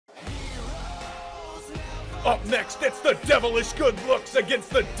Up next, it's the devilish good looks against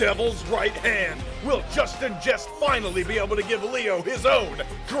the devil's right hand. Will Justin Jehst finally be able to give Leo his own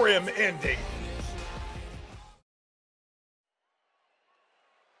grim ending?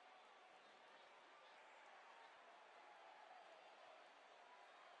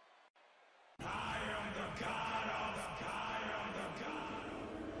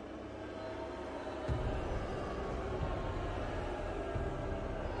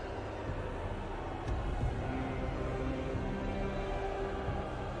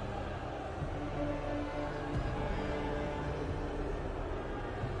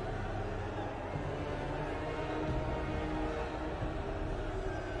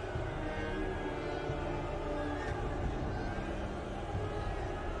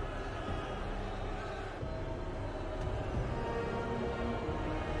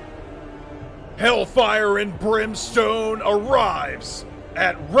 Hellfire and Brimstone arrives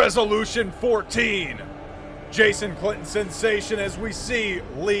at Resolution 14. Jason Clinton sensation as we see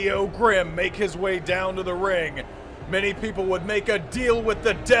Leo Grimm make his way down to the ring. Many people would make a deal with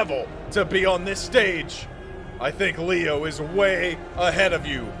the devil to be on this stage. I think Leo is way ahead of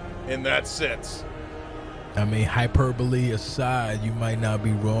you in that sense. I mean, hyperbole aside, you might not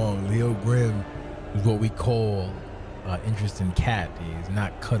be wrong. Leo Grimm is what we call an interesting cat. He's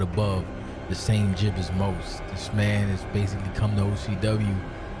not cut above the same jib as most. This man has basically come to OCW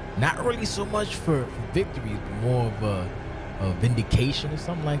not really so much for victories, but more of a vindication or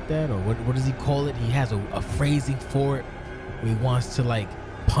something like that, or what does he call it? He has a phrasing for it where he wants to like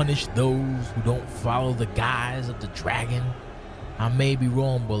punish those who don't follow the guise of the dragon. I may be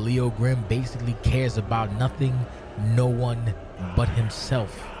wrong, but Leo Grimm basically cares about nothing, no one but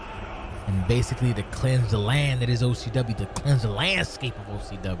himself, and basically to cleanse the land that is OCW, to cleanse the landscape of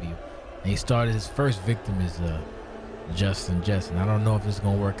OCW. And he started his first victim as Justin Jehst, and I don't know if it's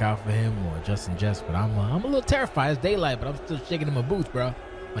gonna work out for him or Justin Jehst, but I'm a little terrified. It's daylight, but I'm still shaking in my boots, bro.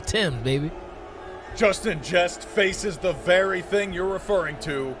 My Tim's, baby. Justin Jehst faces the very thing you're referring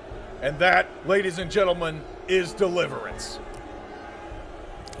to, and that, ladies and gentlemen, is deliverance.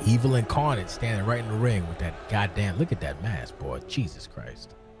 Evil incarnate standing right in the ring with that goddamn, look at that mask, boy. Jesus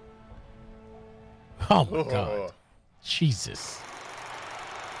Christ. Oh my God. Jesus.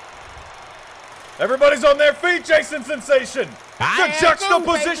 Everybody's on their feet, Jason Sensation. The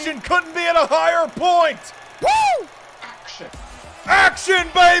juxtaposition couldn't be at a higher point. Woo! Action. Action,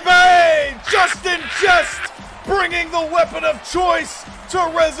 baby! Justin Jehst bringing the weapon of choice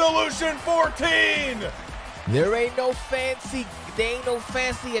to Resolution 14. There ain't no fancy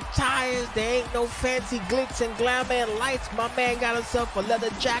attires. There ain't no fancy glitz and glamour and lights. My man got himself a leather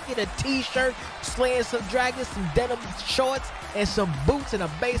jacket, a t-shirt, slaying some dragons, some denim shorts, and some boots and a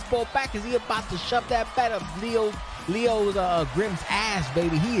baseball bat, cause he about to shove that bat up Leo Grimm's ass,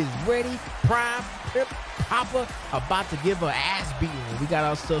 baby. He is ready, prime, pimp, popper, about to give her ass beating. We got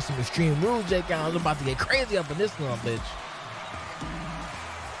ourselves some Extreme Rules takedowns. About to get crazy up in this little bitch.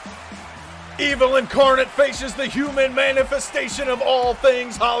 Evil incarnate faces the human manifestation of all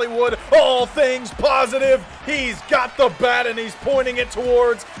things Hollywood, all things positive. He's got the bat and he's pointing it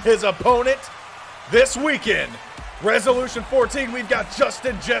towards his opponent. This weekend, Resolution 14, we've got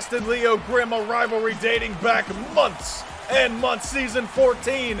Justin Jehst and Leo Grimm, a rivalry dating back months and months. Season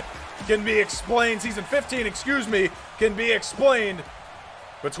 14 can be explained, season 15, excuse me, can be explained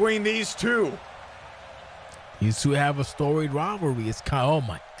between these two. These two have a storied rivalry. It's kind of, oh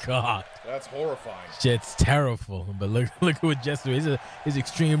my God. That's horrifying. It's terrible. But look at what Jehst did. His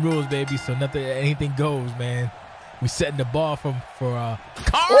Extreme Rules, baby. So anything goes, man. We setting the bar for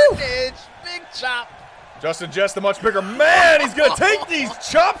carnage. Big chop. Justin Jehst, the much bigger man. He's gonna take these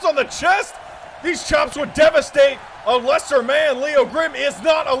chops on the chest. These chops would devastate a lesser man. Leo Grimm is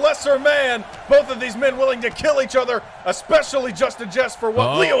not a lesser man. Both of these men willing to kill each other, especially Justin Jehst for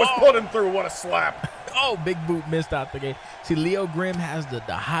what Leo has put him through. What a slap. Oh, big boot missed out the game. See, Leo Grimm has the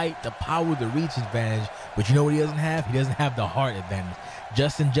height, the power, the reach advantage, but you know what he doesn't have? He doesn't have the heart advantage.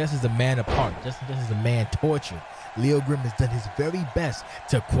 Justin Jehst is a man apart. Justin Jehst is a man tortured. Leo Grimm has done his very best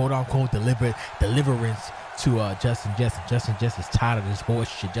to quote-unquote deliverance to Justin Jehst. Justin Jehst is tired of this horse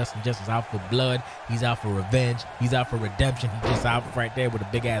shit. Justin Jehst is out for blood. He's out for revenge. He's out for redemption. He's just out right there with a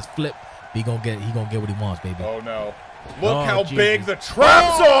big-ass flip. He gonna get what he wants, baby. Oh, no. Look how big the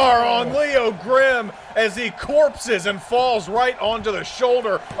traps are on Leo Grimm as he corpses and falls right onto the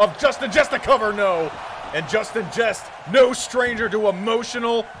shoulder of Justin Jehst. The cover, no. And Justin Jehst, no stranger to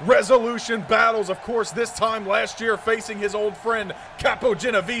emotional resolution battles. Of course, this time last year facing his old friend Capo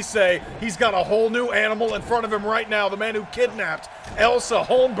Genovese. He's got a whole new animal in front of him right now. The man who kidnapped Elsa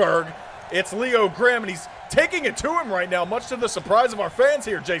Holmberg. It's Leo Grimm, and he's taking it to him right now, much to the surprise of our fans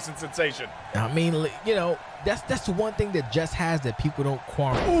here, Jason Sensation. I mean, you know, that's the one thing that Jehst has that people don't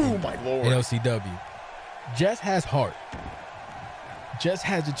quarrel. Oh my Lord. In OCW. Jehst has heart. Jehst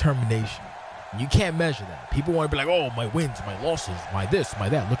has determination. You can't measure that. People want to be like, oh, my wins, my losses, my this, my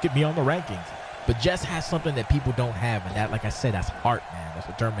that. Look at me on the rankings. But Jehst has something that people don't have, and that, like I said, that's heart, man. That's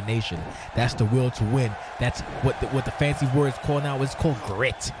determination. That's the will to win. That's what the fancy words call now is called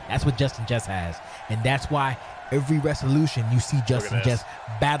grit. That's what Jehst has, and that's why every resolution you see Jehst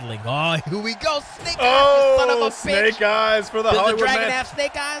battling. Oh, here we go, Snake Eyes, son of a bitch. Snake Eyes for the Hollywood man. Does the Dragon have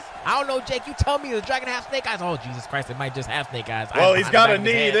Snake Eyes? I don't know, Jake. You tell me, does the Dragon have Snake Eyes? Oh, Jesus Christ, it might just have Snake Eyes. Well, he's got a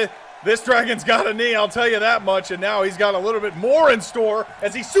knee. This Dragon's got a knee, I'll tell you that much, and now he's got a little bit more in store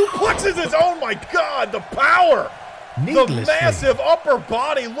as he suplexes his, oh my God, the power. The massive upper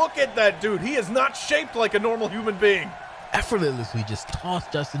body, look at that dude. He is not shaped like a normal human being. Effortlessly just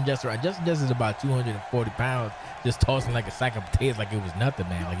tossed Justin Jehst around. Justin Jehst is about 240 pounds, just tossing like a sack of potatoes like it was nothing,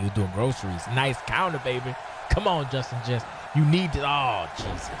 man, like he was doing groceries. Nice counter, baby. Come on, Justin Jehst. You need to, oh,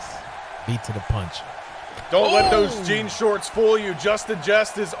 Jesus. Beat to the punch. Don't let those jean shorts fool you. Justin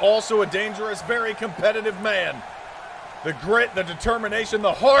Jehst is also a dangerous, very competitive man. The grit, the determination,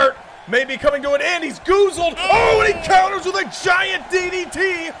 the heart may be coming to an end. He's goozled. Oh, and he counters with a giant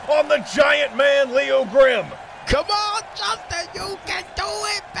DDT on the giant man, Leo Grimm. Come on, Justin. You can do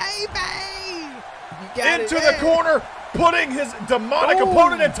it, baby. You got into the corner, putting his demonic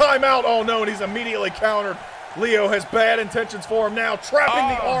opponent in timeout. Oh, no, and he's immediately countered. Leo has bad intentions for him now,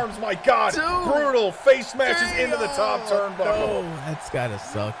 trapping the arms. My God, brutal face smashes into the top turnbuckle. No, that's gotta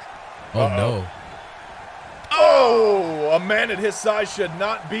suck. Oh no. Oh, a man at his size should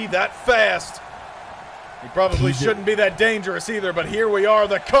not be that fast. He probably shouldn't be that dangerous either, but here we are,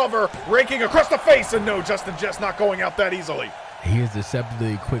 the cover, raking across the face, and no, Justin Jehst not going out that easily. He is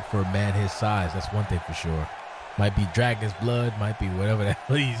deceptively quick for a man his size, that's one thing for sure. Might be Dragon's blood, might be whatever the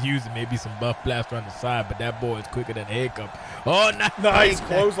hell he's using, maybe some buff blaster on the side, but that boy is quicker than a hiccup. Oh, nice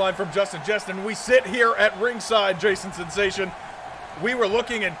clothesline from Justin Jehst, and we sit here at ringside, Jason Sensation. We were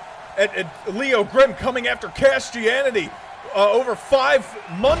looking at Leo Grimm coming after Castianity over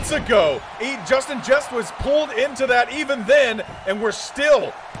 5 months ago. Justin Jehst was pulled into that even then, and we're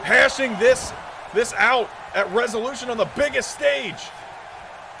still hashing this out at Resolution on the biggest stage.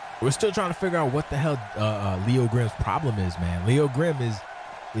 We're still trying to figure out what the hell Leo Grimm's problem is, man. Leo Grimm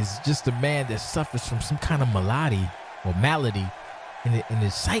is just a man that suffers from some kind of malady in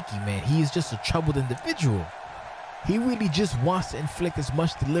his psyche, man. He is just a troubled individual. He really just wants to inflict as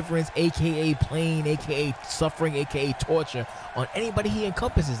much deliverance, a.k.a. pain, a.k.a. suffering, a.k.a. torture, on anybody he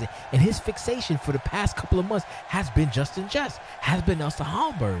encompasses. And his fixation for the past couple of months has been Justin Jehst, has been Nelson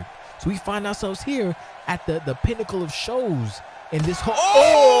Hallberg. So we find ourselves here at the pinnacle of shows in this whole...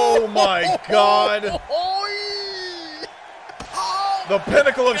 Oh my God. The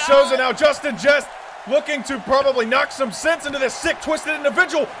pinnacle of shows, and now Justin Jehst looking to probably knock some sense into this sick, twisted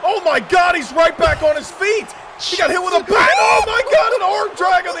individual. Oh my God, he's right back on his feet. He got hit with a bat. Oh my God, an arm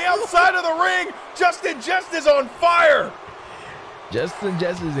drag on the outside of the ring. Justin Jehst is on fire. Justin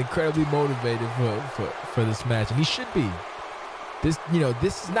Jehst is incredibly motivated for this match, and he should be. This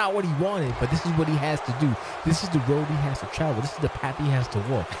is not what he wanted, but this is what he has to do. This is the road he has to travel. This is the path he has to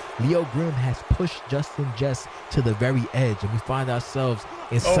walk. Leo Grimm has pushed Justin Jehst to the very edge, and we find ourselves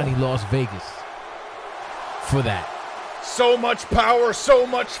in sunny Las Vegas for that. So much power, so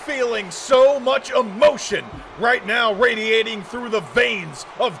much feeling, so much emotion right now radiating through the veins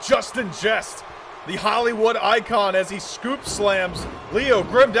of Justin Jehst, the Hollywood icon, as he scoop slams Leo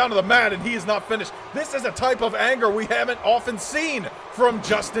Grimm down to the mat, and he is not finished. This is a type of anger we haven't often seen from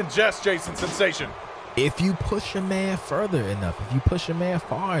Justin Jehst, Jason Sensation. If you push a man further enough, if you push a man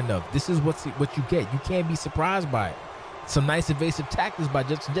far enough, this is what you get. You can't be surprised by it. Some nice evasive tactics by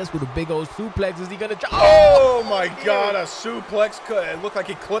Justin Jehst with a big old suplex. Is he gonna drop? Oh my God, a suplex. It looked like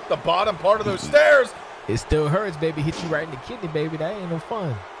he clipped the bottom part of those stairs. It still hurts, baby. Hit you right in the kidney, baby. That ain't no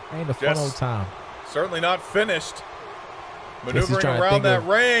fun. That ain't no fun old time. Certainly not finished. Maneuvering around that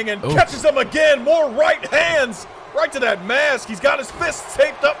ring and catches him again. More right hands right to that mask. He's got his fists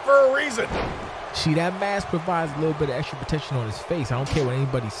taped up for a reason. See, that mask provides a little bit of extra protection on his face. I don't care what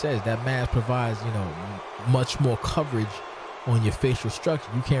anybody says. That mask provides, much more coverage on your facial structure.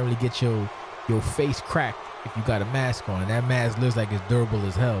 You can't really get your face cracked if you got a mask on. And that mask looks like it's durable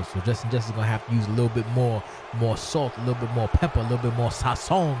as hell. So Justin Jehst is gonna have to use a little bit more salt, a little bit more pepper, a little bit more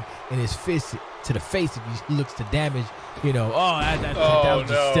sazon in his fist to the face if he looks to damage. That was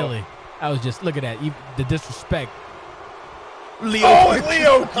just silly. I was just, look at that, the disrespect.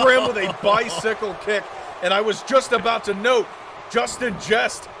 Leo Grimm with a bicycle kick. And I was just about to note, Justin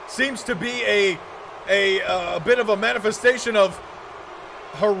Jehst seems to be a a bit of a manifestation of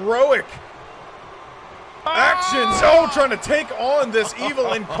heroic actions. Oh, trying to take on this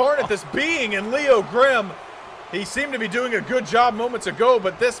evil incarnate, this being in Leo Grimm. He seemed to be doing a good job moments ago,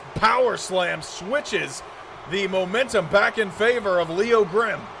 but this power slam switches the momentum back in favor of Leo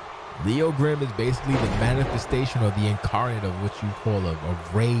Grimm. Leo Grimm is basically the manifestation or the incarnate of what you call a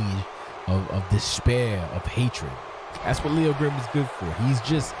rage, of despair, of hatred. That's what Leo Grimm is good for. He's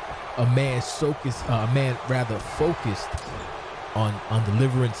just a man focused on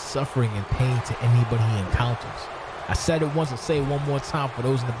delivering suffering and pain to anybody he encounters. I said it once, I'll say it one more time for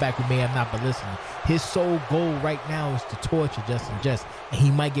those in the back who may have not been listening. His sole goal right now is to torture Justin Jehst, and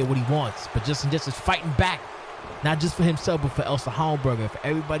he might get what he wants, but Justin Jehst is fighting back. Not just for himself, but for Elsa Homburger, for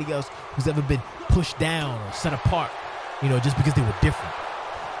everybody else who's ever been pushed down or set apart, you know, just because they were different.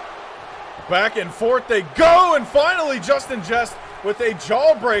 Back and forth they go, and finally Justin Jehst with a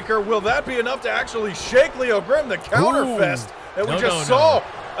jawbreaker. Will that be enough to actually shake Leo Grimm? The counter fest that we just saw.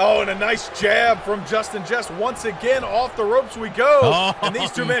 Oh, and a nice jab from Justin Jehst. Once again, off the ropes we go. And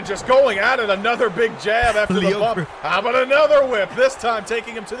these two men just going at it. Another big jab after the bump. How about another whip? This time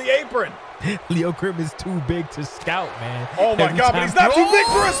taking him to the apron. Leo Grimm is too big to scout, man. Oh my God, but he's not too big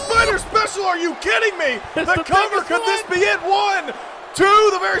for a spider special. Are you kidding me? The cover, could this be it? 1, 2,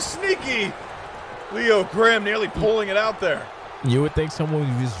 the very sneaky Leo Grimm nearly pulling it out there. You would think someone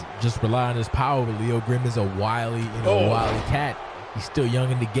would just rely on his power, but Leo Grimm is a wily, wily cat. He's still young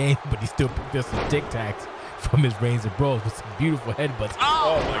in the game, but he still picked up some tic tacs from his reigns of brawls with some beautiful headbutts.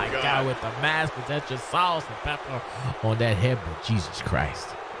 Oh my God, with the mask, with extra sauce and pepper on that headbutt. Jesus Christ.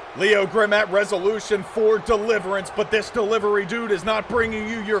 Leo Grimm at resolution for deliverance, but this delivery dude is not bringing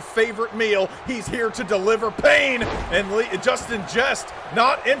you your favorite meal. He's here to deliver pain, and Justin Jehst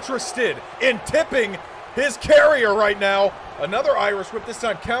not interested in tipping his carrier right now. Another Irish whip, this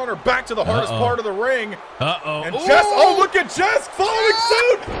time counter, back to the hardest part of the ring. And Jehst, oh, look at Jehst following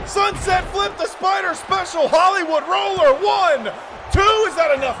suit. Sunset flip, the spider special, Hollywood roller. 1, 2, is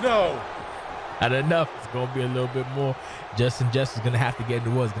that enough? No. Not enough. It's going to be a little bit more. Justin Jehst is going to have to get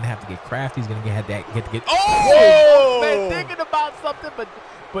into what? He's going to have to get crafty. He's going to have to get. Oh! Man, thinking about something,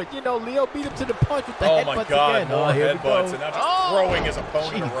 but you know, Leo beat him to the punch with the headbutts again. Oh my God, more headbutts, and now just throwing his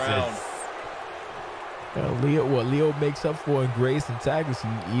opponent around. Leo makes up for in grace and tactics.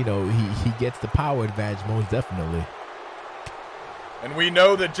 He gets the power advantage most definitely. And we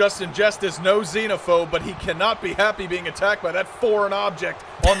know that Justin Jehst is no xenophobe, but he cannot be happy being attacked by that foreign object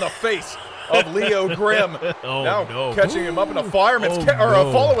on the face of Leo Grimm. Catching him up in a fireman's a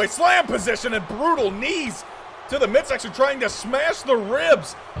fallaway slam position and brutal knees to the midsection, trying to smash the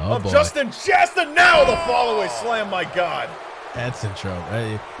ribs of Justin Jehst, and now the fallaway slam. My God, that's in trouble.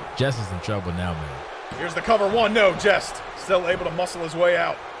 Jehst is in trouble now, man. Here's the cover. 1, no. Jehst still able to muscle his way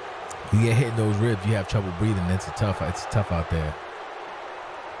out. You get hit in those ribs, you have trouble breathing. It's tough out there.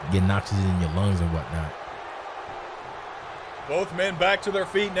 Getting oxygen in your lungs and whatnot. Both men back to their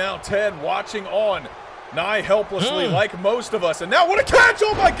feet now. Ted watching on, nigh helplessly like most of us. And now what a catch!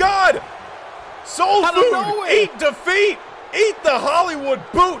 Oh my God! Soul food, eat defeat, eat the Hollywood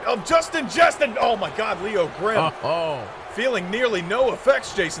boot of Justin Jehst. And oh my God, Leo Grimm feeling nearly no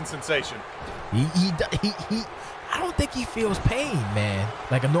effects. Jason Sensation. I don't think he feels pain, man,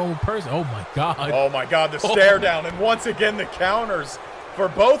 like a normal person. Oh my God. Oh my God, the stare down, and once again the counters for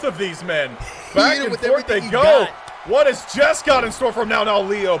both of these men. Back and forth they go. What has Jehst got in store for him now? Now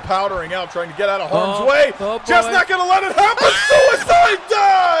Leo powdering out, trying to get out of harm's way. Jehst not going to let it happen. Suicide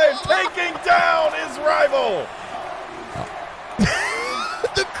dive, taking down his rival.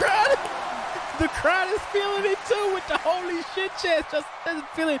 The crowd is feeling it too with the holy shit chest. Just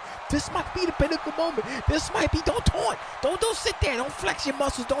feeling this might be the pinnacle moment. This might be, don't taunt. Don't sit there. Don't flex your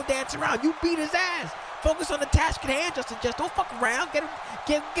muscles. Don't dance around. You beat his ass. Focus on the task at hand, Justin Jehst. Don't fuck around. Get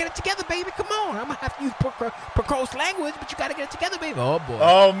it together, baby. Come on. I'm going to have to use precocious language, but you got to get it together, baby. Oh, boy.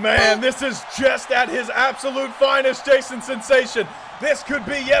 Oh, man. This is Jehst at his absolute finest, Jason Sensation. This could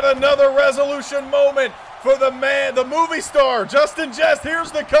be yet another resolution moment for the man, the movie star, Justin Jehst.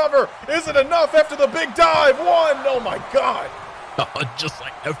 Here's the cover. Is it enough after the big dive? 1. Oh, my God. Just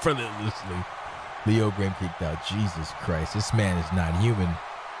like effortlessly. Leo Grimm kicked out. Jesus Christ. This man is not human.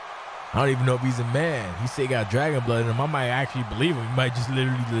 I don't even know if he's a man. He say he got dragon blood in him. I might actually believe him. He might just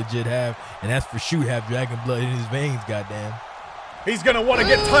literally legit have, and that's for sure, have dragon blood in his veins, goddamn. He's going to want to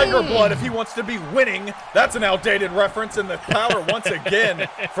get tiger blood if he wants to be winning. That's an outdated reference, and the power once again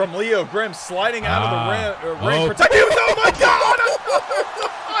from Leo Grimm sliding out of the ring. Protect you. Oh, my God.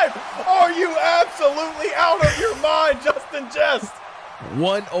 Are you absolutely out of your mind, Justin Jehst?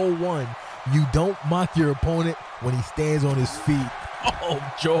 101. You don't mock your opponent when he stands on his feet.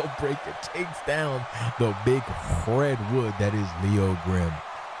 Oh, jawbreaker takes down the big redwood that is Leo Grimm.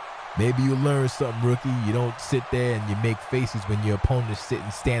 Maybe you learn something, rookie. You don't sit there and you make faces when your opponent's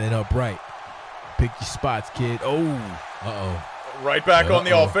sitting standing upright. Pick your spots, kid. Oh, uh-oh. Right back on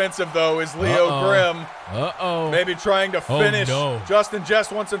the offensive, though, is Leo Grimm. Maybe trying to finish Justin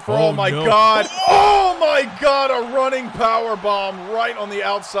Jehst once and for all. My God. Oh, my God. A running power bomb right on the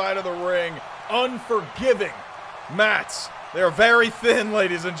outside of the ring. Unforgiving mats. They're very thin,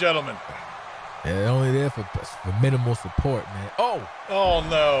 ladies and gentlemen. They're only there for minimal support, man. Oh. Oh,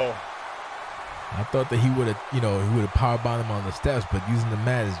 no. I thought that he would have, he would have powerbombed him on the steps, but using the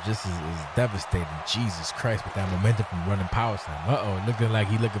mat is just as devastating. Jesus Christ, with that momentum from running power slam. Looking like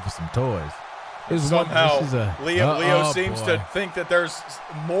he's looking for some toys. Somehow, Leo seems to think that there's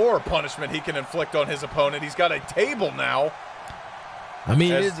more punishment he can inflict on his opponent. He's got a table now. I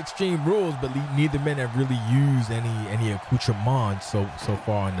mean, it is Extreme Rules, but neither man have really used any accoutrement so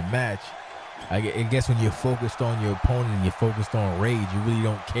far in the match. I guess when you're focused on your opponent and you're focused on rage, you really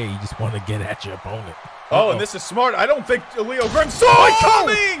don't care. You just want to get at your opponent. And this is smart. I don't think Leo Grimm saw it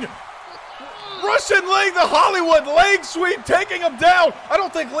coming. Russian leg, the Hollywood leg sweep, taking him down. I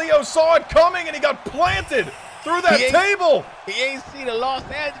don't think Leo saw it coming, and he got planted through that table. He ain't seen a Los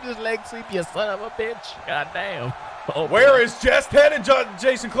Angeles leg sweep, you son of a bitch. God damn. Where is Jehst headed,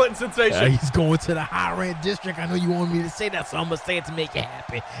 Jason Clinton Sensation? He's going to the high-rent district. I know you want me to say that, so I'm going to say it to make you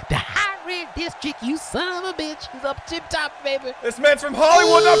happy. The high-rent district, you son of a bitch. He's up tip-top, baby. This man's from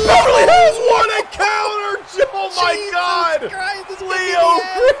Hollywood. Now Beverly Hills won a counter. Oh, my God. Christ, Leo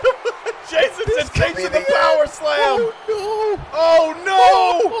Grimm. Jason Sensation, the power slam. Oh,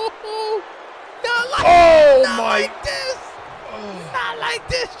 no. Not like this. Not like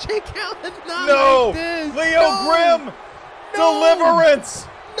this, Jake Allen. Not like this. Leo Grimm. Deliverance.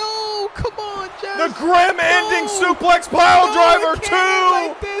 No, come on, Jehst. The Grimm ending suplex pile driver 2.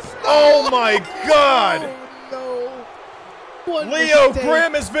 Like oh, my God. No. Leo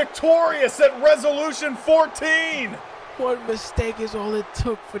Grimm is victorious at Resolution 14. One mistake is all it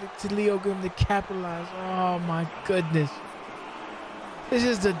took for Leo Grimm to capitalize. Oh, my goodness. This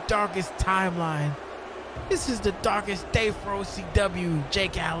is the darkest timeline. This is the darkest day for OCW,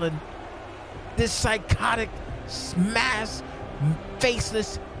 Jake Allen. This psychotic, mass,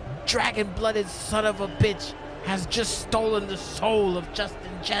 faceless, dragon-blooded son of a bitch has just stolen the soul of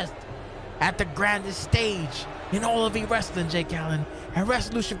Justin Jehst at the grandest stage in all of wrestling, Jake Allen. And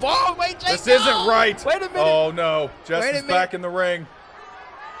Resolution. Oh, wait, Jake. This isn't right. Wait a minute. Oh, no. Jehst is back in the ring.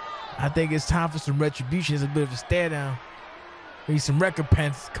 I think it's time for some retribution. It's a bit of a stare down. Need some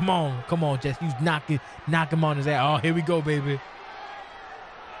recompense. Come on, Jehst. You knock him on his ass. Oh, here we go, baby.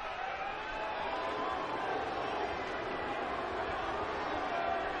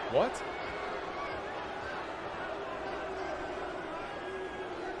 What?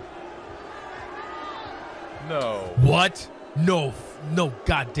 No. What? No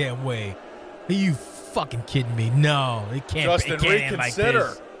goddamn way. Are you fucking kidding me? No, it can't. Justin, it can't end like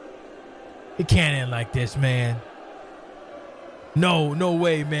this. It can't end like this, man. No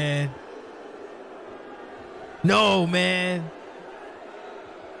way, man. No, man.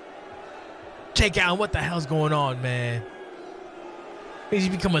 Jake Allen, what the hell's going on, man? Did you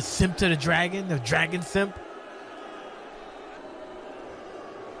become a simp to the dragon? A dragon simp?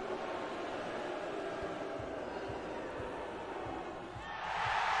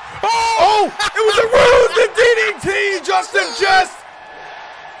 Oh! It was a ruse! The DDT! Justin Jehst!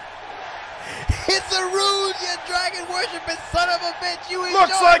 It's a ruse, you dragon worshiping son of a bitch. You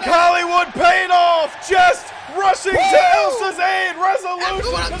looks like Hollywood paid off. Jehst rushing to Elsa's aid.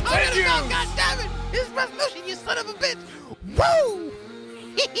 Resolution continues. God damn it. It's Resolution, you son of a bitch. Woo!